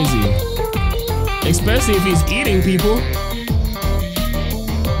is crazy. Especially if he's eating people.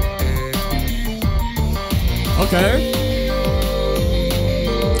 Okay.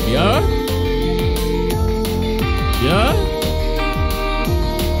 Yeah? Yeah?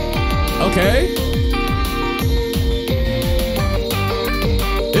 Okay.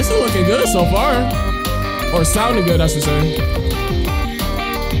 This is looking good so far. Or sounding good, I should say.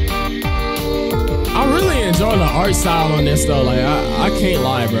 I'm really enjoying enjoying the art style on this though. Like I can't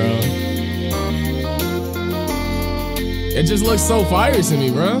lie, bro. It just looks so fire to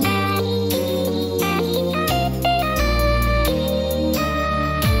me, bro.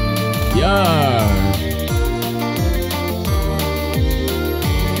 Yeah.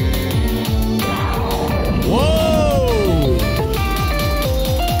 Whoa.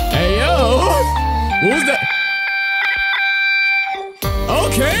 Hey, yo. What was that?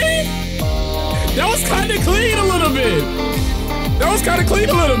 Okay. That was kind of clean a little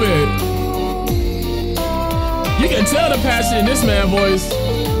bit. You can tell the passion in this man's voice.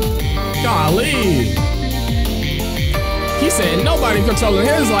 Golly. He said nobody controlling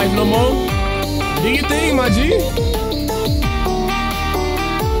his life no more. Do your thing, my G.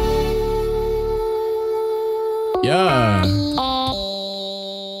 Yeah.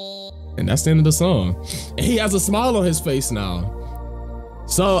 And that's the end of the song. And he has a smile on his face now.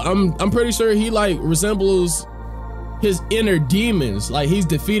 So I'm pretty sure he like resembles his inner demons. Like he's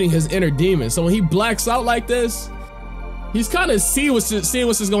defeating his inner demons. So when he blacks out like this, he's kind of seeing what's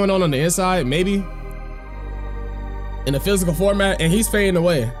just going on the inside, maybe in a physical format, and he's fading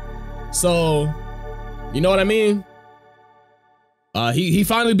away. So, you know what I mean? He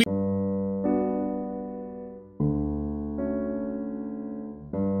finally beat.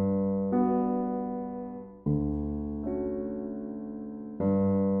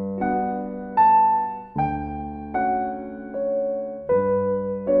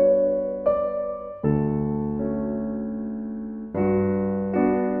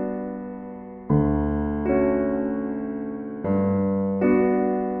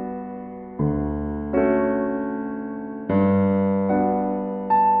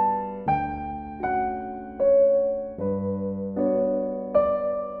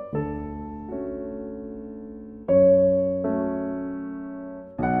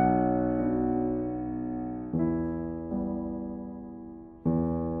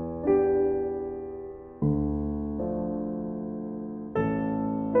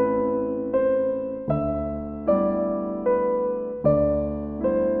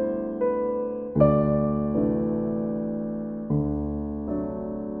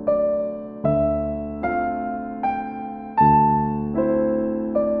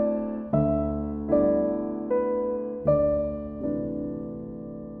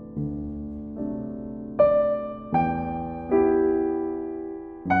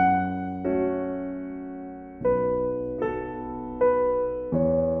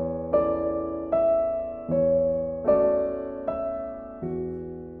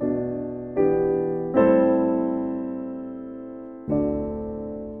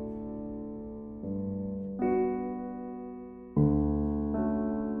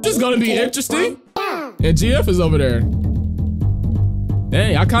 This is gonna be interesting. And GF is over there.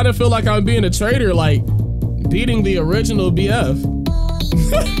 Dang, I kind of feel like I'm being a traitor, like beating the original BF.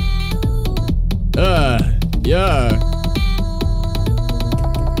 Yeah.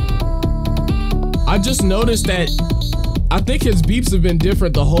 I just noticed that I think his beeps have been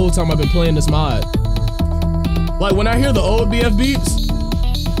different the whole time I've been playing this mod. Like when I hear the old BF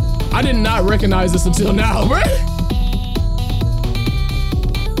beeps, I did not recognize this until now, right?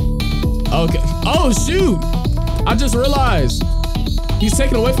 Okay. Oh shoot! I just realized he's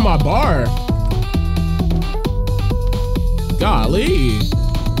taking away from my bar. Golly.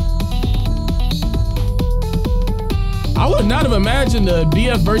 I would not have imagined the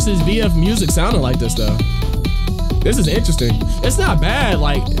BF versus VF music sounding like this though. This is interesting. It's not bad,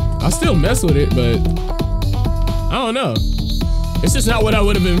 like I still mess with it, but I don't know. It's just not what I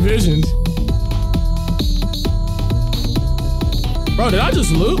would have envisioned. Bro, did I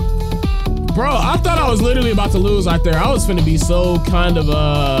just loot? Bro, I thought I was literally about to lose right there. I was finna be so kind of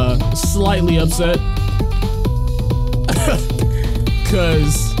slightly upset.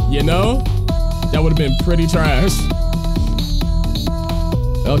 Cause, you know, that would have been pretty trash.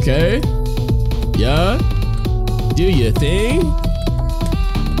 Okay. Yeah. Do your thing.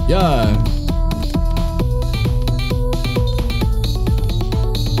 Yeah.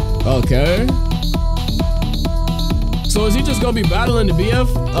 Okay. So is he just gonna be battling the BF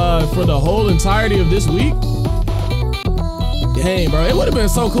for the whole entirety of this week? Dang, bro, it would have been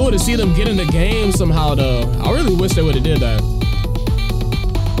so cool to see them get in the game somehow though. I really wish they would have did that.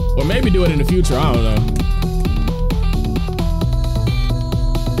 Or maybe do it in the future, I don't know.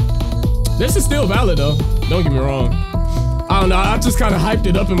 This is still valid though, don't get me wrong. I don't know, I just kind of hyped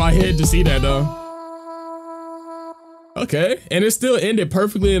it up in my head to see that though. Okay, and it still ended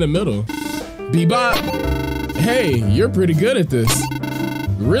perfectly in the middle. Bebop. Hey, you're pretty good at this.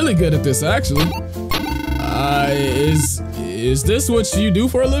 Really good at this, actually. Is this what you do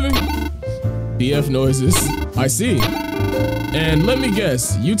for a living? BF noises. I see. And let me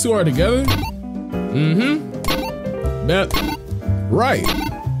guess, you two are together? Mm-hmm. Bet. Right.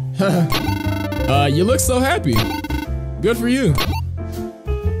 You look so happy. Good for you.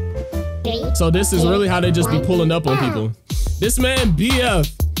 So this is really how they just be pulling up on people. This man BF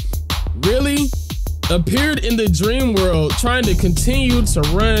really appeared in the dream world trying to continue to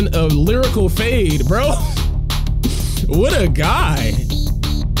run a lyrical fade, bro. What a guy.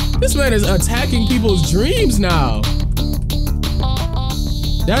 This man is attacking people's dreams now.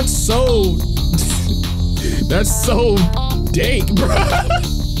 That's so dank, bro.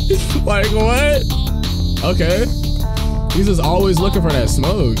 Like what? Okay. He's just always looking for that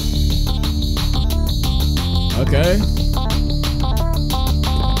smoke. Okay.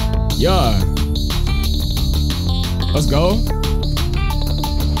 Yeah. Let's go.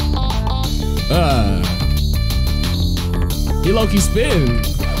 He low-key spin.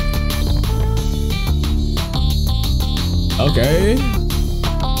 Okay.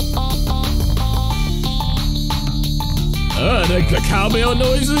 The cowbell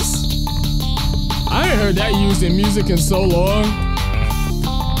noises? I ain't heard that used in music in so long.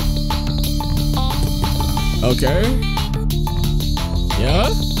 Okay. Yeah.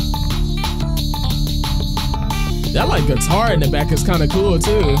 That like guitar in the back is kind of cool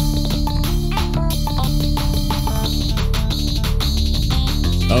too.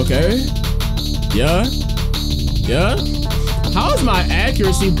 Okay. Yeah. Yeah. How is my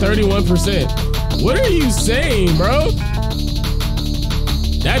accuracy 31%? What are you saying, bro?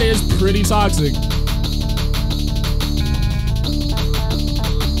 That is pretty toxic.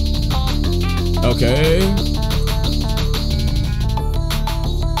 Okay.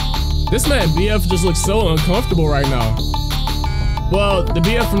 This man BF just looks so uncomfortable right now. Well, the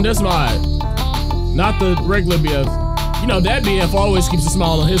BF from this mod, not the regular BF. You know, that BF always keeps a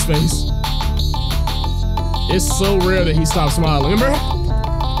smile on his face. It's so rare that he stops smiling, remember?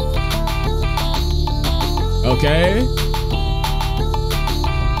 Okay.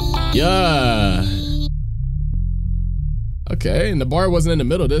 Yeah. Okay, and the bar wasn't in the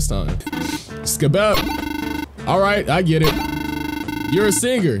middle this time. Skip up. All right, I get it. You're a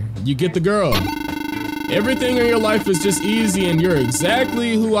singer, you get the girl. Everything in your life is just easy and you're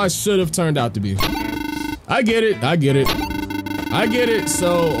exactly who I should have turned out to be. I get it, I get it. I get it,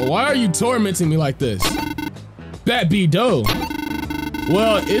 so why are you tormenting me like this? That be dope.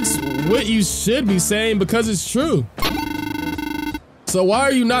 Well, it's what you should be saying because it's true. So why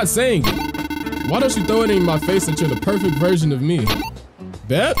are you not saying it? Why don't you throw it in my face that you're the perfect version of me?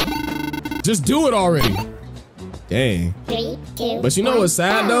 Bet? Just do it already. Dang. 3, 2, But you know what's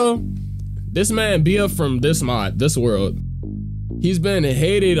sad though? This man BF from this mod, this world, he's been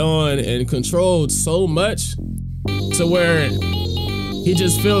hated on and controlled so much to where he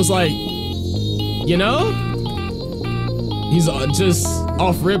just feels like, you know, he's just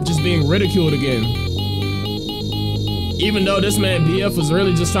off rip, just being ridiculed again. Even though this man BF was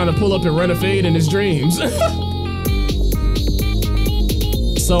really just trying to pull up and run a fade in his dreams.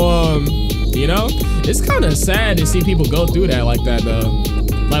 So, you know, it's kind of sad to see people go through that like that though.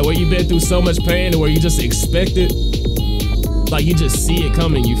 Like where you've been through so much pain to where you just expect it. Like you just see it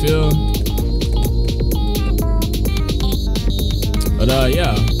coming, you feel? But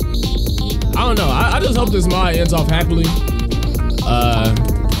yeah. I don't know, I just hope this mod ends off happily.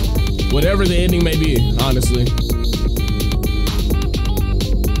 Whatever the ending may be, honestly.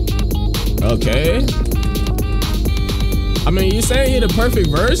 Okay. I mean, you're saying you're the perfect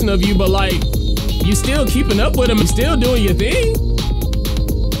version of you, but like, you still keeping up with him and still doing your thing?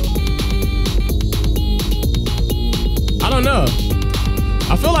 I don't know.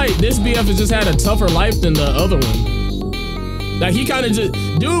 I feel like this BF has just had a tougher life than the other one. Like he kind of just,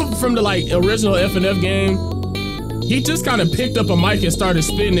 dude from the like original FNF game, he just kind of picked up a mic and started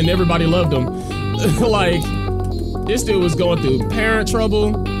spitting and everybody loved him. Like, this dude was going through parent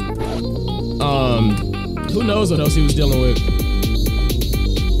trouble. Who knows what else he was dealing with.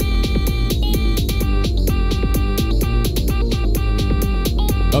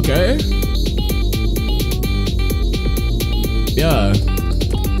 Okay. Yeah.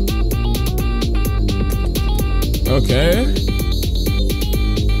 Okay.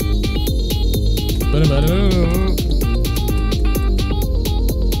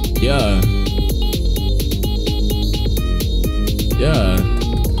 Yeah. Yeah.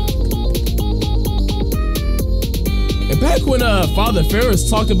 And back when Father Ferris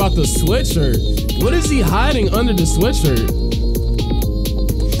talked about the sweatshirt, what is he hiding under the sweatshirt?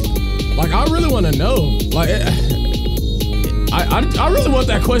 Like, I really want to know. Like, I really want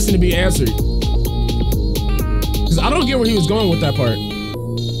that question to be answered. Because I don't get where he was going with that part.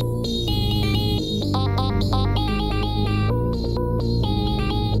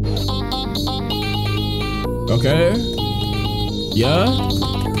 Okay. Yeah.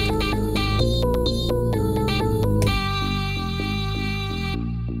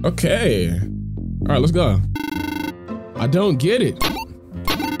 Okay. All right, let's go. I don't get it.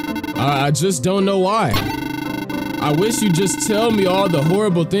 I just don't know why. I wish you'd just tell me all the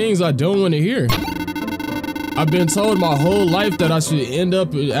horrible things I don't want to hear. I've been told my whole life that I should end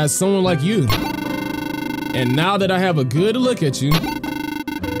up as someone like you. And now that I have a good look at you,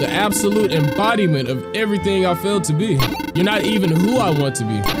 the absolute embodiment of everything I failed to be, you're not even who I want to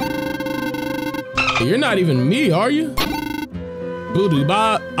be. You're not even me, are you? Boo-doo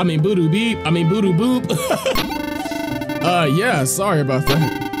bop, I mean boo-doo beep, I mean boo-doo boop. Yeah, sorry about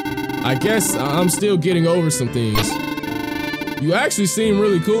that. I guess I'm still getting over some things. You actually seem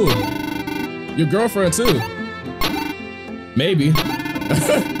really cool. Your girlfriend too. Maybe.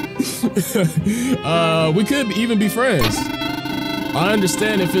 We could even be friends. I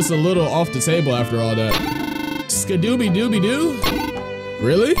understand if it's a little off the table after all that. Skadooby dooby doo?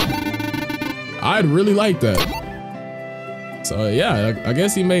 Really? I'd really like that. So yeah, I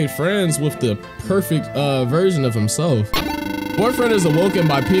guess he made friends with the perfect version of himself. Boyfriend is awoken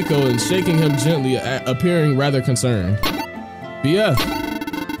by Pico and shaking him gently, appearing rather concerned.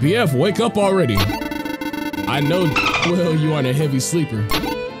 BF, wake up already. I know well you aren't a heavy sleeper.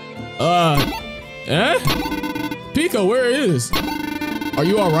 Pico, where is? Are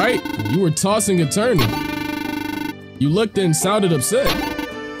you all right? You were tossing and turning. You looked and sounded upset.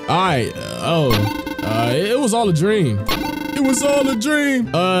 It was all a dream. It was all a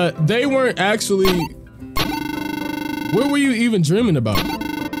dream. They weren't actually. What were you even dreaming about?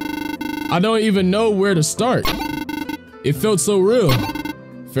 I don't even know where to start. It felt so real.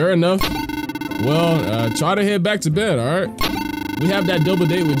 Fair enough. Well, try to head back to bed, all right? We have that double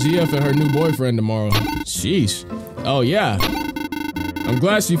date with GF and her new boyfriend tomorrow. Sheesh. Oh yeah. I'm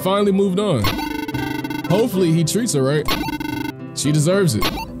glad she finally moved on. Hopefully he treats her right. She deserves it.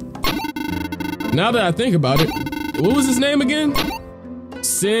 Now that I think about it, what was his name again?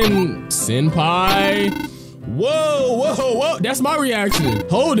 Senpai. Whoa, that's my reaction.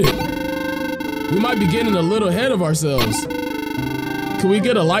 Hold it. We might be getting a little ahead of ourselves. Can we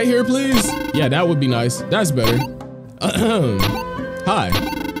get a light here, please? Yeah, that would be nice. That's better. Hi,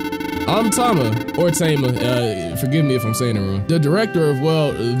 I'm Tama, or Tama, forgive me if I'm saying it wrong. The director of,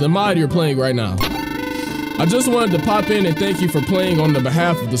 well, the mod you're playing right now. I just wanted to pop in and thank you for playing on the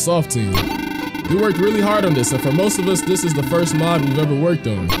behalf of the soft team. We worked really hard on this, and for most of us, this is the first mod we've ever worked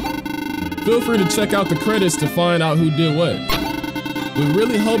on. Feel free to check out the credits to find out who did what. We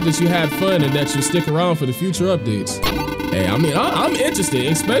really hope that you had fun and that you stick around for the future updates. Hey, I mean, I'm interested,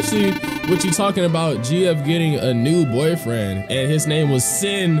 especially with you talking about GF getting a new boyfriend and his name was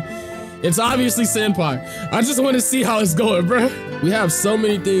Sin. It's obviously Senpai. I just want to see how it's going, bro. We have so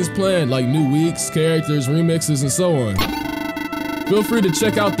many things planned, like new weeks, characters, remixes, and so on. Feel free to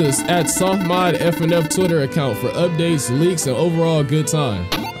check out this @SoftModFNF Twitter account for updates, leaks, and overall good time.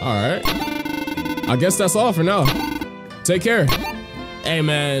 All right. I guess that's all for now. Take care. Hey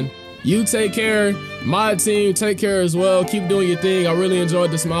man, you take care. Mod team, take care as well. Keep doing your thing. I really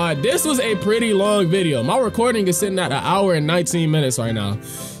enjoyed this mod. This was a pretty long video. My recording is sitting at 1 hour and 19 minutes right now.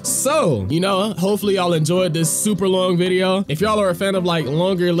 So, you know, hopefully y'all enjoyed this super long video. If y'all are a fan of like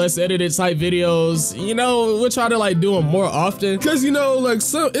longer, less edited type videos, you know, we'll try to like do them more often. Cause you know, like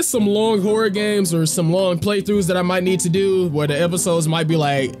it's some long horror games or some long playthroughs that I might need to do where the episodes might be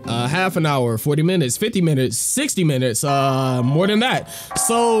like half an hour, 40 minutes, 50 minutes, 60 minutes, more than that.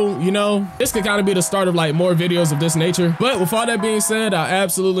 So, you know, this could kind of be the start of like more videos of this nature. But with all that being said, I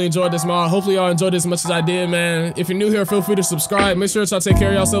absolutely enjoyed this mod. Hopefully y'all enjoyed it as much as I did, man. If you're new here, feel free to subscribe. Make sure y'all take care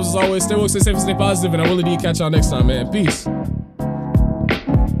of yourselves as always. Stay woke, stay safe, and stay positive, and I will indeed catch y'all next time, man. Peace.